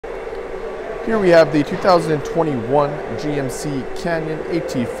Here we have the 2021 GMC Canyon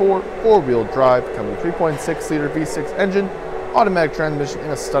AT4 four-wheel drive, coming with 3.6 liter V6 engine, automatic transmission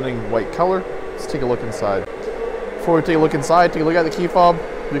in a stunning white color. Let's take a look inside. Before we take a look inside, take a look at the key fob.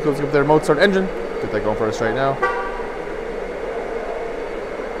 Vehicles with their remote start engine. Get that going for us right now.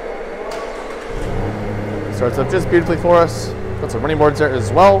 Starts up just beautifully for us. Got some running boards there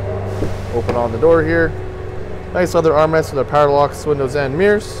as well. Open on the door here. Nice leather armrests with our power locks, windows, and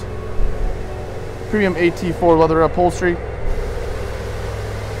mirrors. Premium AT4 leather upholstery.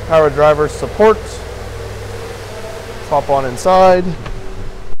 Power driver support. Hop on inside.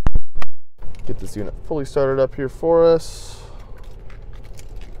 Get this unit fully started up here for us.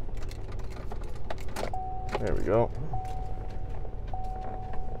 There we go.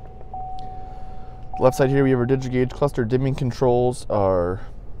 Left side here we have our digigauge cluster dimming controls, our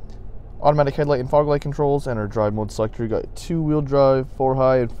automatic headlight and fog light controls, and our drive mode selector. We got 2-wheel drive, 4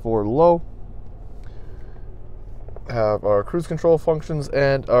 high and 4 low. Have our cruise control functions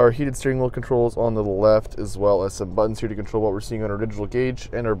and our heated steering wheel controls on the left, as well as some buttons here to control what we're seeing on our digital gauge,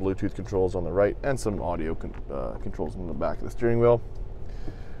 and our Bluetooth controls on the right, and some audio controls on the back of the steering wheel.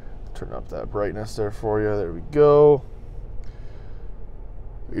 Turn up that brightness there for you. There we go.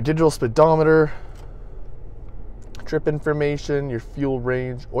 Your digital speedometer, trip information, your fuel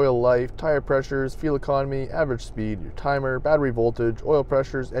range, oil life, tire pressures, fuel economy, average speed, your timer, battery voltage, oil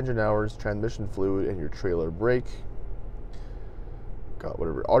pressures, engine hours, transmission fluid, and your trailer brake. Got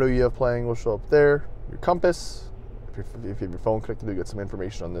whatever audio you have playing will show up there. Your compass. If you have your phone connected, you get some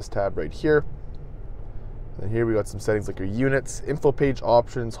information on this tab right here. And here we got some settings like your units, info page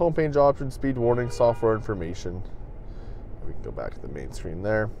options, home page options, speed warning, software information. We can go back to the main screen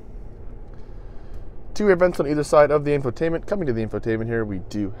there. 2 air vents on either side of the infotainment. Coming to the infotainment here, we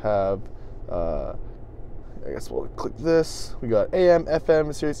do have, I guess we'll click this. We got AM,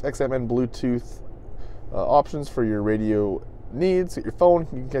 FM, Sirius XM, and Bluetooth options for your radio needs. Get your phone,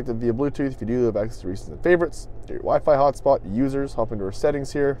 you can connect it via Bluetooth. If you do, have access to recent and favorites. Get your Wi-Fi hotspot, users, hop into our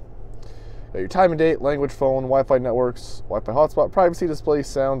settings here. Got your time and date, language, phone, Wi-Fi networks, Wi-Fi hotspot, privacy display,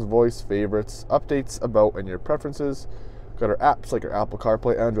 sounds, voice, favorites, updates, about, and your preferences. Got our apps like our Apple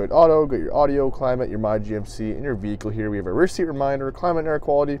CarPlay, Android Auto. Got your audio, climate, your My GMC, and your vehicle here. We have a rear seat reminder, climate and air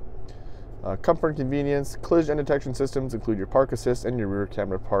quality, comfort and convenience, collision and detection systems include your park assist and your rear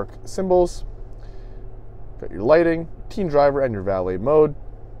camera park symbols. Got your lighting, teen driver, and your valet mode.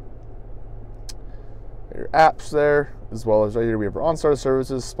 Got your apps there, as well as right here we have our OnStar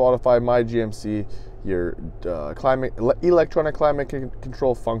services, Spotify, My GMC, your electronic climate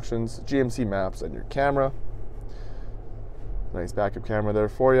control functions, GMC maps, and your camera. Nice backup camera there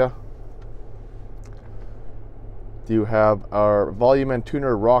for you. You have our volume and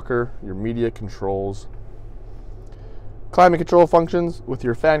tuner rocker, your media controls, climate control functions with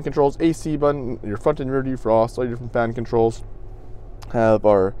your fan controls, AC button, your front and rear defrost, all your different fan controls. Have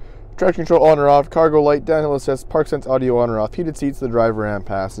our traction control on or off, cargo light, downhill assist, park sense audio on or off, heated seats, the driver and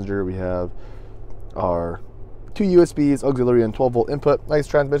passenger. We have our 2 USBs, auxiliary and 12-volt input, nice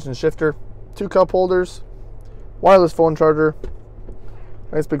transmission shifter, 2 cup holders, wireless phone charger,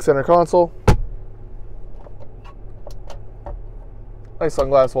 nice big center console, nice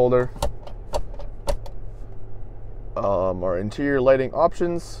sunglass holder, our interior lighting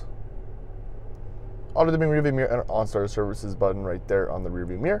options, auto dimming rearview mirror, and our OnStar services button right there on the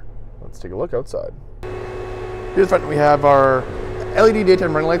rearview mirror. Let's take a look outside. Here in front we have our LED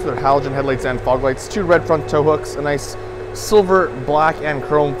daytime running lights with our halogen headlights and fog lights, 2 red front tow hooks, a nice silver, black, and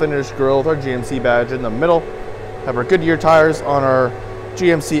chrome finished grille with our GMC badge in the middle. Have our Goodyear tires on our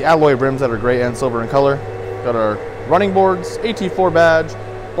GMC alloy rims that are gray and silver in color. Got our running boards, AT4 badge,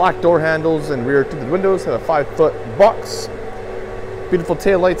 black door handles, and rear tinted windows. Have a 5-foot box. Beautiful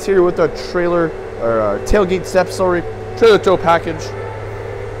tail lights here with a tailgate steps, trailer tow package.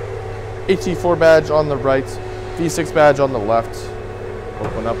 AT4 badge on the right, V6 badge on the left.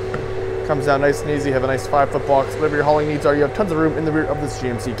 Open up, comes down nice and easy. Have a nice 5-foot box. Whatever your hauling needs are, you have tons of room in the rear of this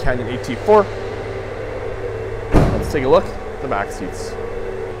GMC Canyon AT4. Let's take a look at the back seats.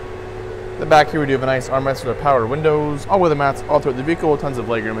 The back here we do have a nice armrest with our power windows, all weather mats all throughout the vehicle, tons of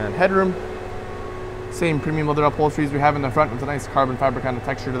legroom and headroom. Same premium leather upholsteries we have in the front with a nice carbon fiber kind of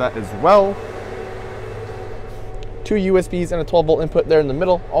texture to that as well. 2 USBs and a 12-volt input there in the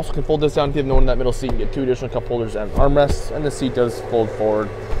middle. Also can fold this down if you have no one in that middle seat and get 2 additional cup holders and armrests, and the seat does fold forward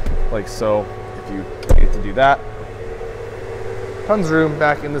like so if you get to do that. Tons of room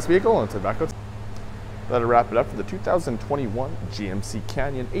back in this vehicle. Let's head back outside. That'll wrap it up for the 2021 GMC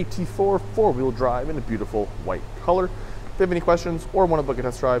Canyon AT4 4-wheel drive in a beautiful white color. If you have any questions or want to book a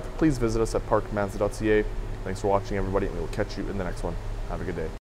test drive, please visit us at parkmazda.ca. Thanks for watching, everybody, and we will catch you in the next one. Have a good day.